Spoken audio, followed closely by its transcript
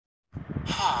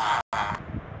Hey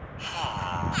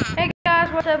guys,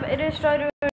 what's up? It is Strider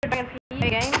Dragon P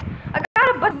game. I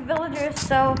got a bunch of villagers,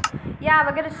 so yeah,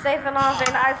 we're gonna save and all,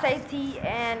 and I say T,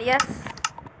 and yes,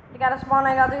 you gotta spawn.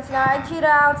 I got this guy. I cheat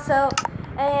out, so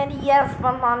and yes,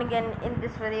 spawn on again in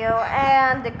this video,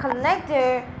 and the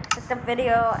connector is the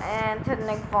video, and to the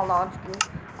next fall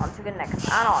onto the next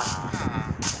add-on.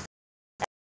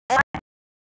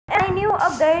 And a new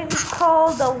update is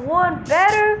called the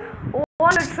Better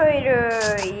Wonder Trader.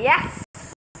 Yes.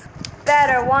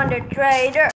 Better Wonder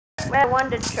Trader. Better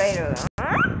Wonder Trader.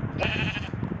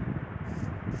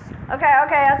 Okay,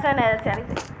 I'll send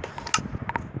anything.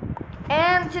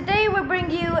 And today we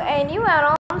bring you a new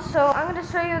add-on. So I'm going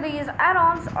to show you these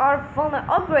add-ons are from an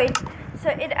upgrade. So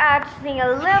it adds me a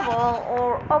level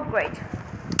or upgrade.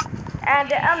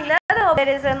 And another upgrade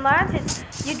is advantage.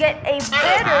 You get a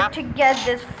better to get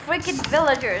this freaking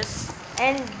villagers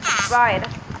and ride.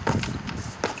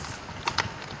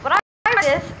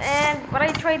 This and when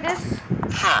I trade this,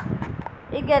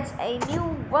 it gets a new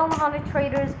 100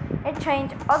 traders and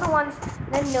change other ones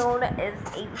that known as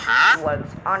a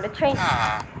works on the change.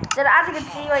 So as you can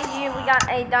see right here, we got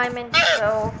a diamond.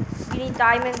 So you need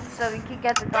diamonds so you can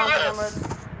get the diamond emeralds.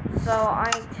 So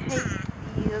I take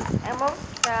these emeralds.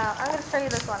 I'm gonna show you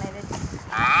this one. And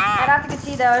as you can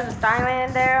see, there's a diamond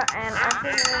in there, and I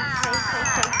think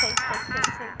take.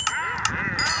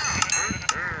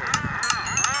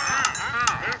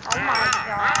 Oh my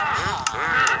god.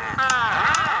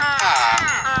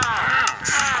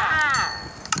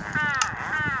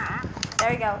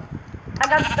 There you go. I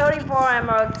got 34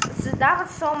 emeralds. So that was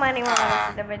so many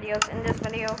emeralds in this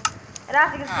video. And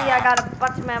as you can see, I got a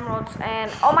bunch of emeralds.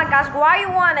 And oh my gosh, why you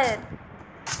want it?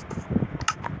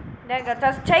 There you go.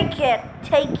 Just take it.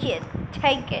 Take it.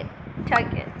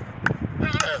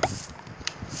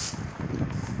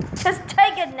 Just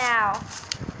take it now.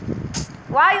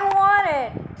 Why you want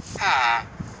it?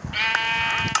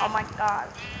 Oh my god.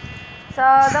 So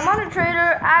the Wonder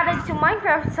Trader added to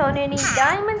Minecraft, so they need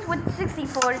diamonds with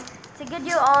 64 to get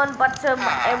you on bottom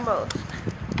emeralds.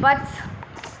 But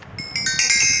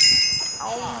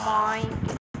oh my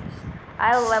goodness.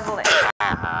 I level it.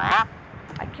 I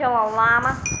kill a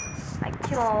llama.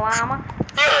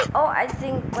 Oh, I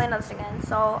think win us again.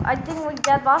 So I think we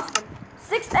get Boston.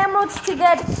 6 emeralds to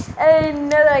get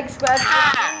another expansion.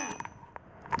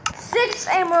 6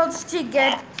 emeralds to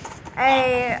get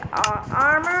a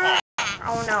armor.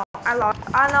 Oh no, I lost.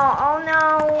 Oh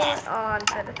no.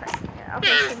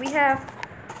 Okay, so we have.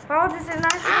 How old is it? 19?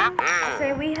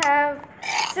 Okay, we have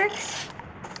 6.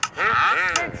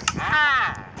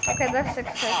 Okay, that's 6.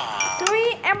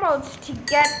 3 emeralds to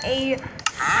get a 6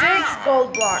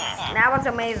 gold blocks. That was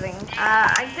amazing.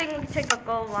 I think we take a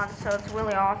gold one, so it's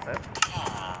really awesome.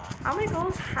 How many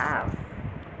golds have?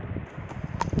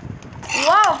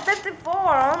 Wow, 54!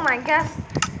 Oh my gosh!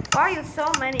 Why are you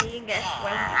so many? You guys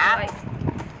like.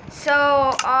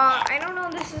 So I don't know.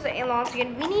 This is a long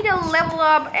again. We need to level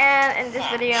up, and in this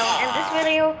video,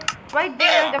 right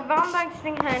there, the Valentine's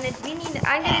thing handed.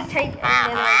 I'm gonna take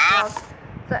another block.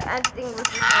 So I think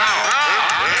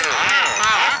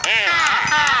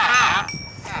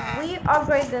we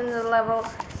upgrade in the level,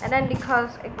 and then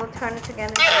because it will turn it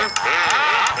again.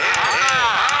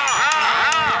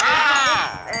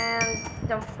 And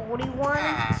the 41.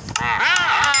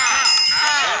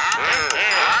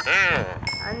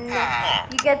 And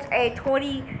you get a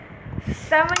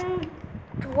 27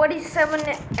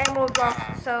 emerald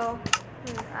blocks. So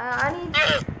I need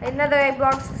another 8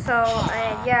 blocks. So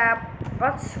yeah,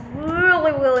 that's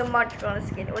really much gonna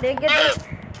skip. When you get this,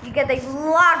 you get a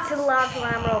lots and lots of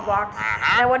emerald blocks.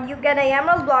 And when you get a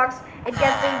emerald blocks, it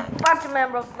gets a bunch of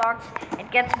emerald blocks.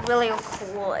 It gets really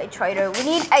cool. A trader. We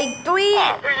need a 3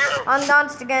 on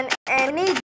dance again, and we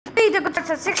need 3 to get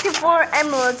to 64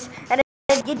 emeralds, and it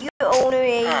get you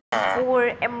only a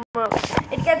 4 emeralds.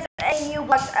 It gets a new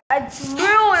box. It's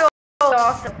really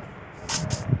awesome.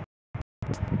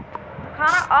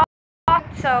 Kinda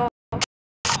awesome. So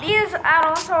these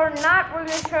add-ons are not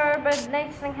really sure, but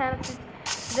next thing happens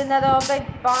is another big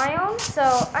biome.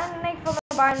 So I'm next for the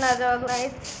buy another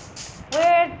like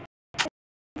weird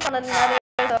on another.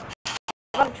 So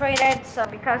trade it. So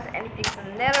because anything's a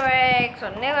netherite,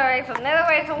 so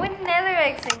with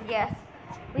netherite, and yes.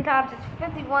 We have this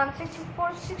 51,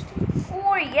 64,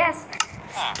 64, yes.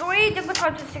 3 different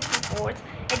types of 64s.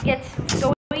 It gets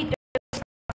 3 different types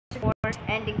of 64s,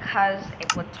 and because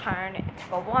it will turn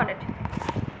into a wanted.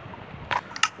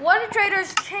 Wonder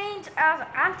Traders change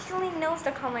actually knows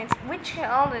the comments, which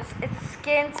all its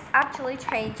skins actually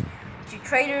change to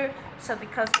trader. So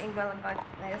because in going back,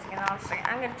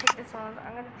 I'm gonna take this one.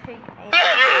 I'm gonna take a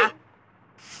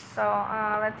So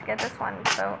let's get this one.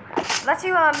 So let's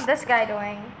see what this guy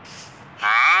doing.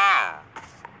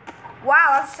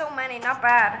 Wow, that's so many. Not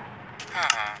bad.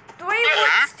 3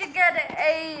 woods to get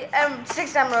a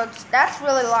 6 emeralds. That's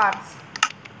really lots.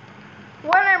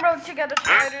 1 emerald to get a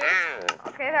trader.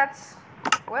 Okay, that's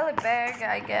really big,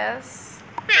 I guess.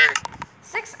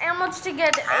 6 emeralds to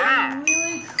get a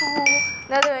really cool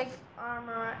netherite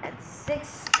armor, and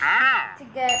 6 to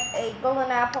get a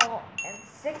golden apple, and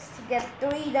 6 to get 3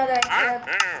 netherite shards,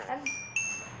 and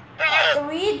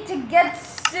 3 to get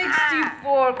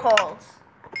 64 coals.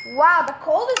 Wow, the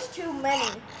coal is too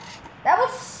many. That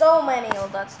was so many,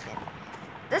 old Dustin.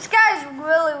 This guy's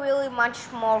really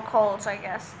much more coals, I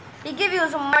guess. He gives you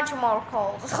so much more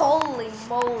coals. Holy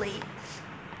moly.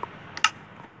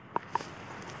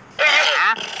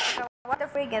 So what the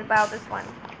freak about this one?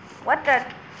 What the?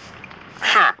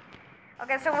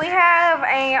 Okay, so we have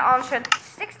a also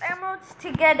 6 emeralds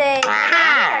to get a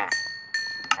pickaxe,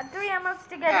 and 3 emeralds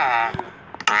to get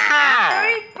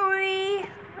 33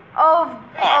 of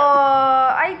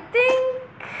I think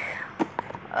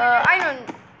iron.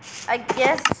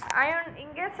 Iron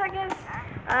ingots, I guess,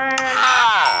 and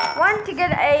 1 to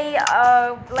get a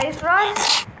blaze rod,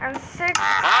 and 6 to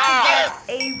get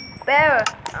a bear.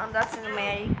 That's in the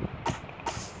Mary.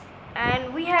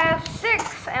 And we have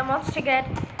 6 emeralds to get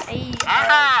a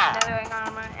netherite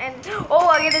armor. And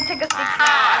I get to take a 6 now.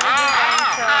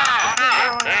 So I keep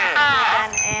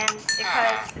going and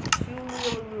because it's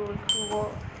really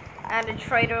cool. And the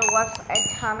trader was a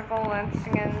tentacle and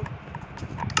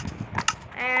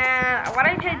what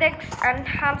I did next,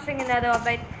 enhancing another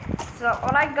update. So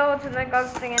when I go to the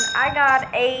ghost thing, and I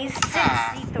got a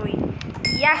 63.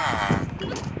 Yes.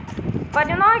 But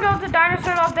then I go to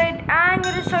dinosaur update. I'm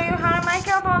gonna show you how to make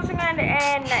a launch again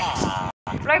and next.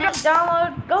 Right, go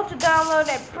to download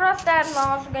and press that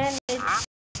launch again.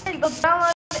 Go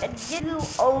download and you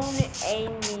own a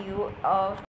new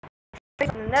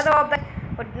another update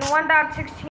with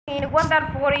 1.16,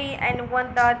 1.40, and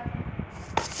 1.17.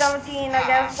 I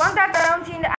guess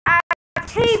 1.17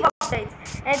 active updates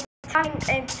and time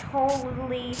and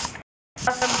totally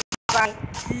awesome by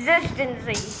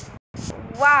consistency.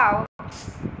 Wow.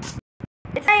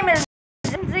 His name is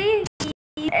Zinzi.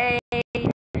 He's a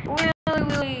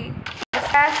really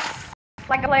mustache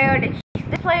like a player.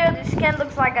 This skin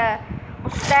looks like a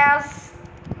mustache,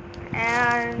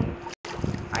 and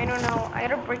I don't know. I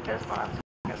gotta break this one.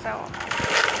 So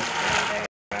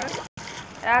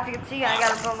as you can see, I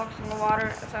gotta build up some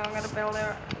water. So I'm gonna build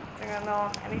it. So I don't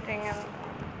know anything. And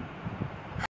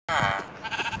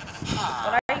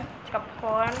but I took a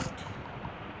plant.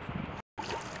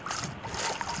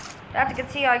 As you can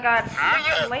see, I got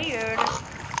layered,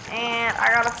 and I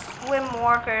got a swim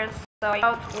walker, so I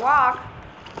go to walk,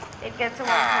 it gets a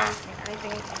lot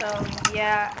anything. So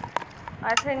yeah,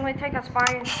 I think we take a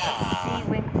spine to see if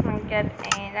we can get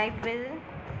a night vision.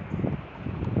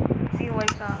 See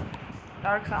what's on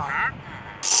dark zone.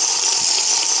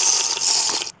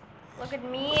 Look at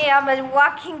me, I'm a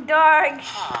walking dog.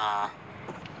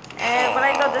 And when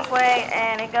I go this way,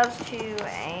 and it goes to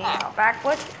a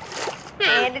backward.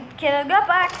 And it can go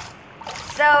back.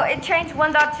 So it changed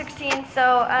 1.16.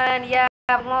 So and yeah,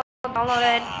 download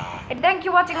it. And thank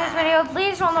you for watching this video.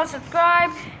 Please don't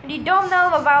subscribe. If you don't know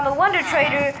about the Wonder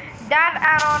Trader, that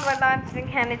add-on with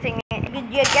launching anything,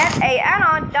 you get a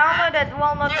add-on download at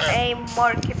Walnut a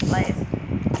marketplace.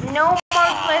 No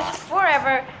marketplace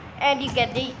forever, and you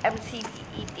get the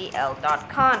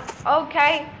mcvedl.com.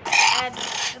 Okay, and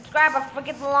subscribe. I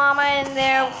forget the llama in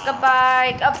there.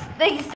 Goodbye. These